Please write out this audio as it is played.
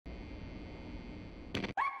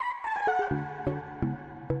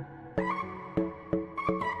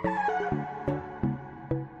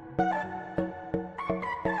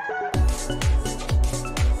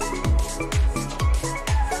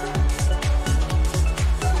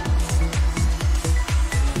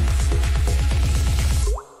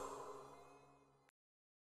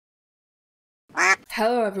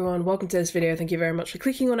Hello everyone, welcome to this video. Thank you very much for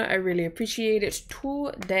clicking on it. I really appreciate it.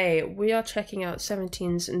 Today we are checking out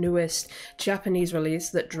 17's newest Japanese release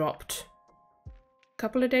that dropped a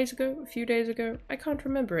couple of days ago, a few days ago. I can't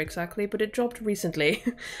remember exactly, but it dropped recently.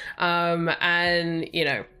 And you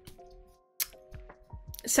know,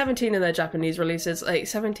 17 and their Japanese releases, like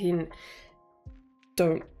 17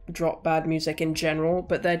 don't drop bad music in general,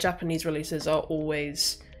 but their Japanese releases are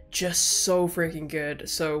always just so freaking good.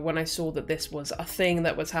 So when I saw that this was a thing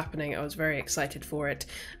that was happening, I was very excited for it,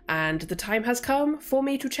 and the time has come for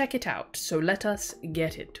me to check it out, so let us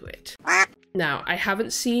get into it. Now, I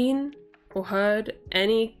haven't seen or heard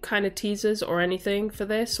any kind of teasers or anything for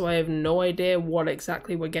this, so I have no idea what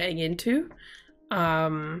exactly we're getting into.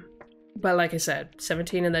 But like I said,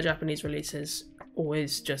 17 and their Japanese releases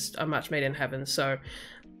always just a match made in heaven, so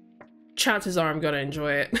chances are I'm gonna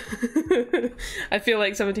enjoy it. I feel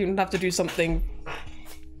like 17 would have to do something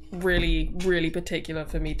really, really particular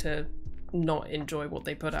for me to not enjoy what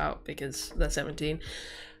they put out, because they're 17.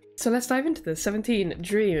 So let's dive into this. 17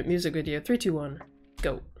 Dream music video. 3, 2, 1,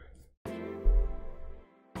 go.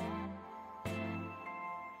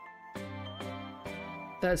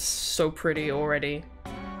 That's so pretty already.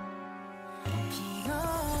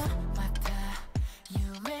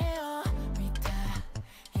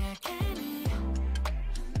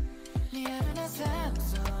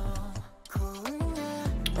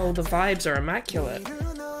 Oh, the vibes are immaculate.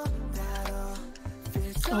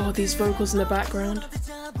 Oh, these vocals in the background.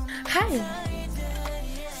 Hi!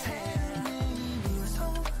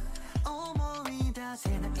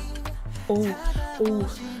 Oh.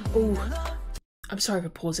 I'm sorry for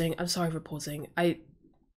pausing.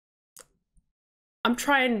 I'm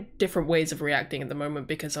trying different ways of reacting at the moment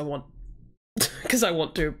because I want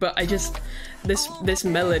to, but I just, this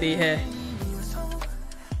melody here.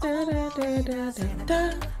 Da, da, da, da, da,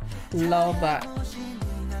 da. Love that.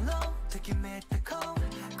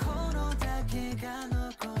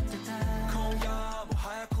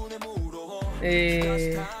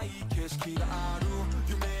 Hey. I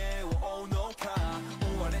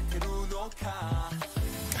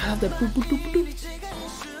love that. Boop, boop, boop,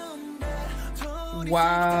 boop.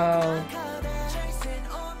 Wow.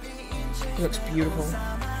 It looks beautiful.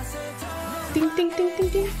 Ding, ding, ding, ding,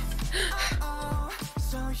 ding.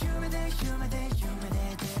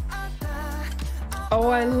 Oh,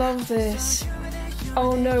 I love this.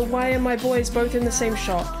 Oh no, why are my boys both in the same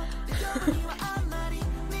shot?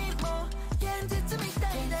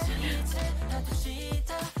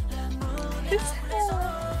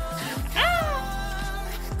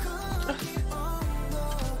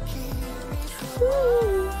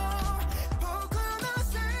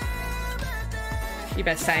 You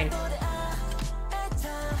better sing.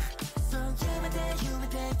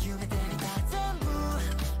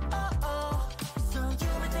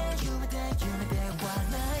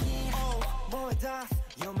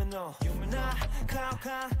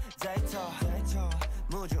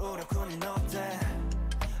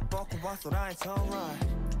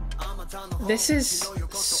 This is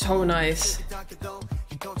so nice.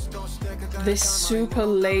 This super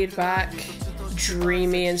laid back,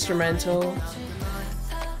 dreamy instrumental.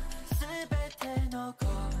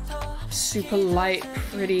 Super light,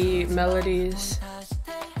 pretty melodies.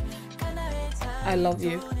 I love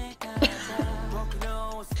you.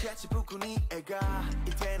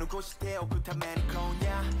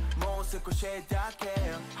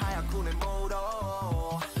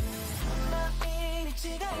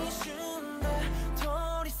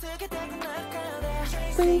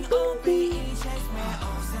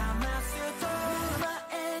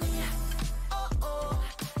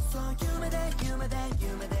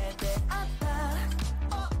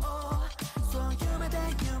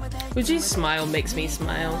 Uji's smile makes me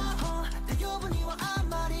smile.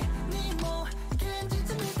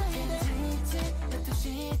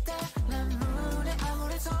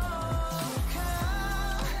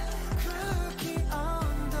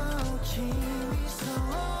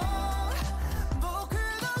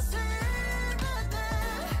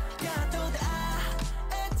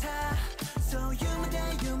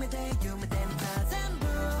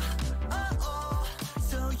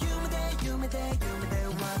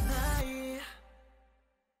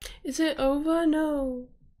 Is it over? No.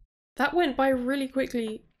 That went by really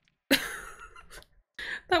quickly.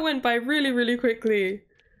 That went by really, really quickly.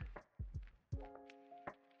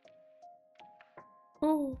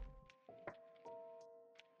 Oh.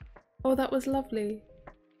 Oh, that was lovely.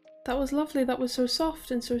 That was lovely. That was so soft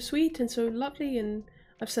and so sweet and so lovely, and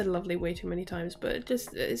I've said lovely way too many times, but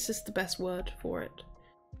it's just the best word for it.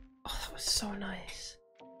 Oh, that was so nice.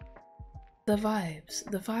 The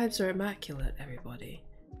vibes are immaculate, everybody.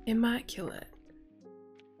 Immaculate.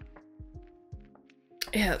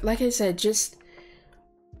 Yeah, like I said, it's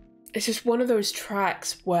just one of those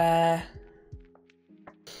tracks where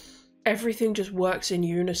everything just works in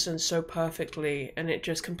unison so perfectly, and it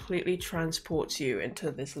just completely transports you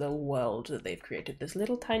into this little world that they've created, this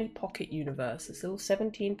little tiny pocket universe, this little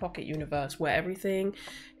 17 pocket universe where everything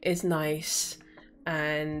is nice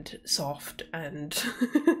and soft and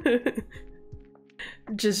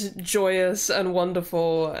just joyous and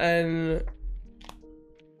wonderful and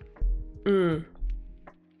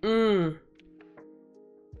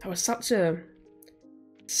that was such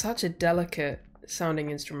a delicate sounding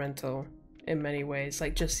instrumental in many ways,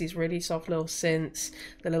 like just these really soft little synths,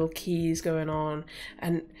 the little keys going on,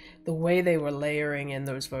 and the way they were layering in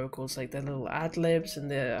those vocals, like the little ad-libs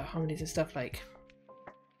and the harmonies and stuff, like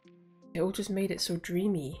it all just made it so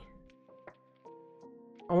dreamy.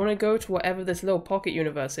 I want to go to whatever this little pocket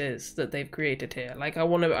universe is that they've created here. Like I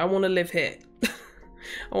want to live here.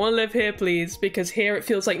 I want to live here, please, because here it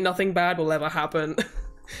feels like nothing bad will ever happen.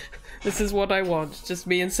 This is what I want. Just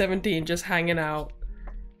me and 17 just hanging out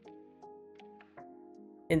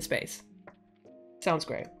in space. Sounds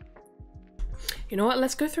great. You know what?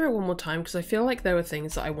 Let's go through it one more time because I feel like there were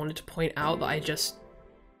things that I wanted to point out that I just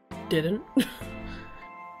didn't.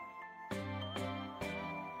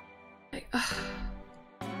 Like,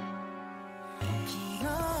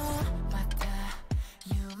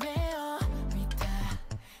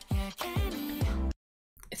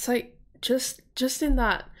 it's like just in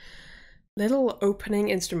that little opening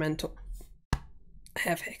instrumental. I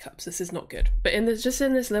have hiccups, this is not good. But in this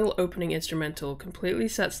little opening instrumental completely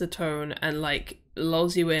sets the tone and like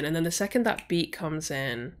lulls you in, and then the second that beat comes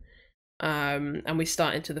in, and we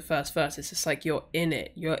start into the first verse, it's just like you're in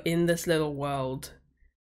it. You're in this little world.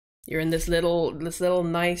 You're in this little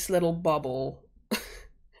nice little bubble.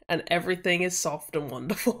 And everything is soft and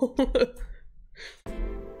wonderful.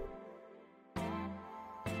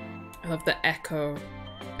 I love the echo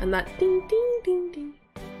and that ding ding ding ding.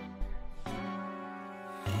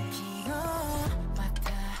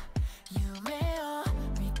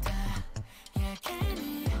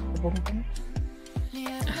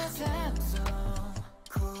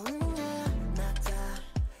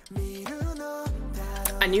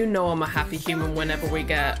 And you know I'm a happy human whenever we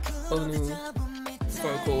get Onu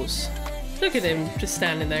vocals. Look at him just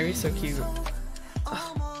standing there, he's so cute.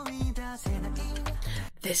 Oh.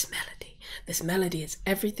 This melody is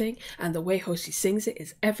everything, and the way Hoshi sings it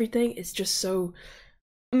is everything. It's just so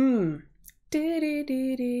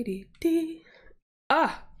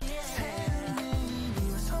ah.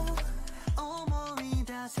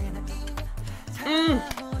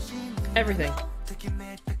 Everything.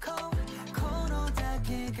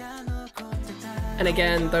 And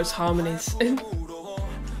again, those harmonies.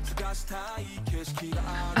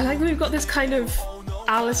 I like that we've got this kind of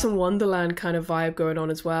Alice in Wonderland kind of vibe going on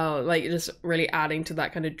as well, like just really adding to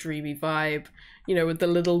that kind of dreamy vibe, you know, with the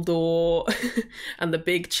little door and the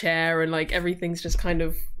big chair, and like everything's just kind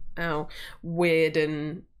of weird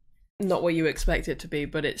and not what you expect it to be,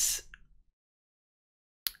 but it's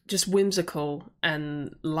just whimsical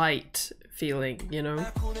and light feeling, you know.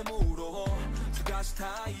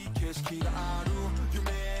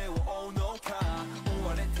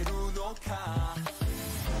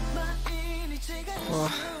 Oh,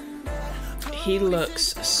 he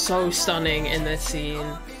looks so stunning in this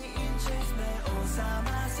scene.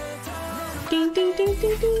 Ding ding ding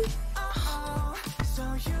ding ding.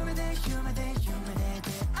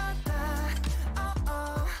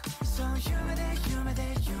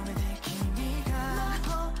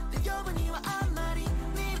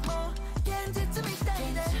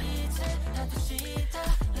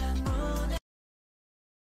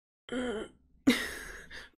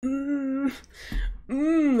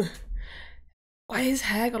 Why his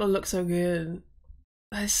hair gotta look so good?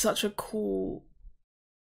 That is such a cool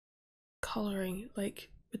coloring, like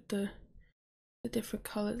with the different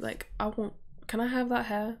colors. Like can I have that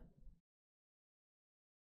hair?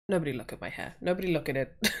 Nobody look at my hair. Nobody look at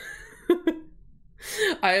it.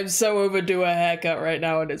 I am so overdue a haircut right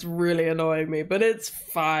now and it's really annoying me, but it's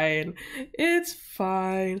fine. It's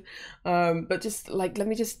fine. But just like, let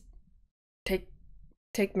me just take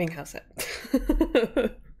Minghao's it.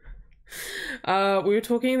 We were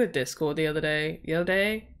talking in the Discord the other day.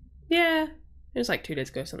 Yeah, it was like 2 days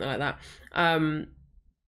ago, something like that.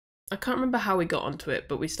 I can't remember how we got onto it,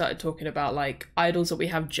 but we started talking about like idols that we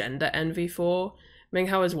have gender envy for.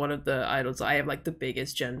 Minghao is one of the idols that I have like the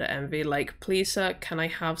biggest gender envy. Like, please sir, can I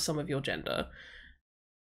have some of your gender?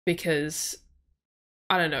 Because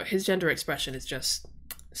I don't know, his gender expression is just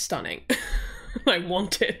stunning. I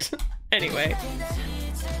want it. Anyway.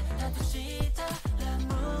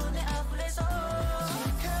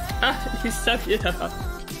 Ah, he's so beautiful.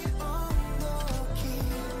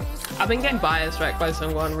 I've been getting bias wrecked by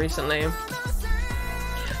Sungwon recently.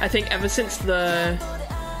 I think ever since the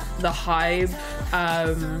Hybe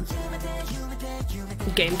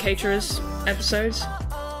Game Caterers episodes,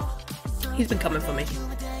 he's been coming for me.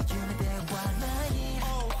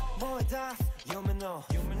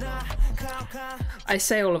 I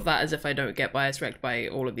say all of that as if I don't get bias wrecked by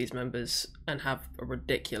all of these members and have a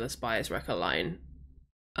ridiculous bias wrecker line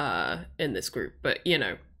in this group, but you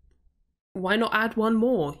know, why not add one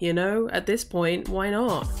more, you know? At this point, why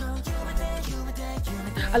not?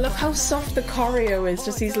 I love how soft the choreo is,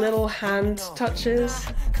 just these little hand touches.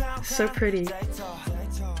 So pretty.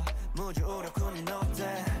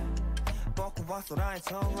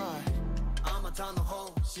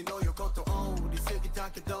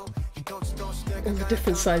 And the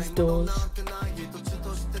different sized doors.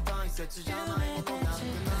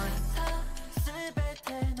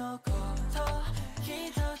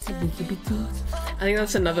 I think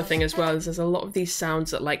that's another thing as well, is there's a lot of these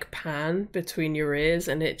sounds that like pan between your ears,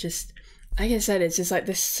 and it just, like I said, it's just like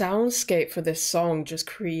this soundscape for this song just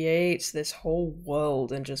creates this whole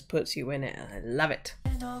world and just puts you in it, and I love it.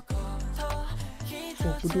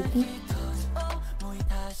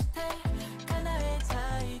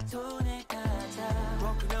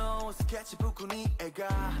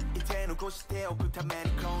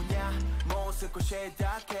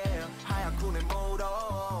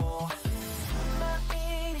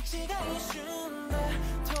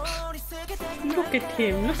 Look at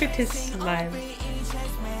him, look at his smile.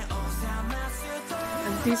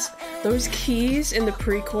 And those keys in the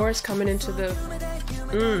pre-chorus coming into the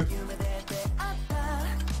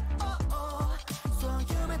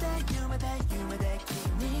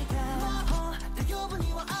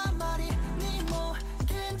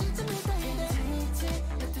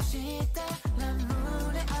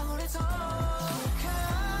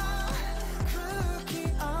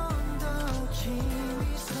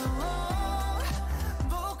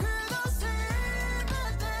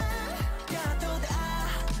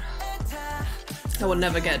I will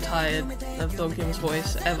never get tired of Doghyun's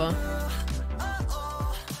voice, ever.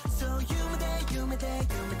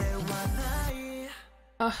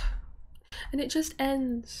 And it just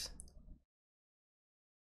ends.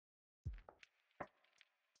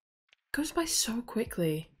 Goes by so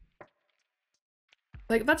quickly.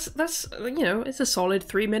 Like that's you know, it's a solid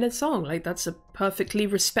 3-minute song. Like that's a perfectly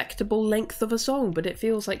respectable length of a song, but it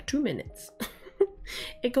feels like 2 minutes.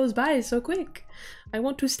 It goes by so quick. I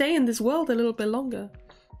want to stay in this world a little bit longer.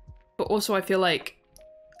 But also I feel like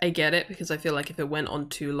I get it, because I feel like if it went on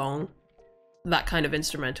too long, that kind of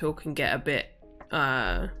instrumental can get a bit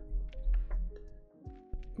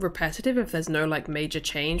repetitive if there's no like major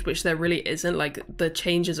change, which there really isn't. Like the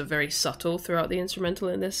changes are very subtle throughout the instrumental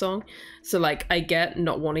in this song. So like I get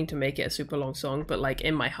not wanting to make it a super long song, but like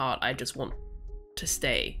in my heart I just want to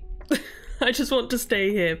stay. I just want to stay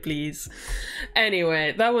here, please.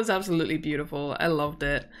 Anyway, that was absolutely beautiful. I loved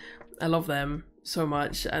it. I love them so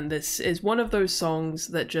much, and this is one of those songs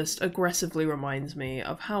that just aggressively reminds me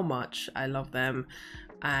of how much I love them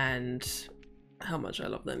and how much I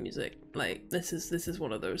love their music. Like this is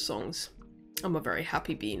one of those songs. I'm a very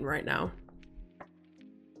happy bean right now.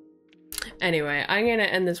 Anyway, I'm gonna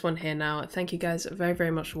end this one here now. Thank you guys very, very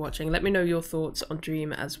much for watching. Let me know your thoughts on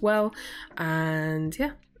Dream as well, and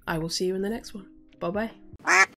yeah, I will see you in the next one. Bye bye.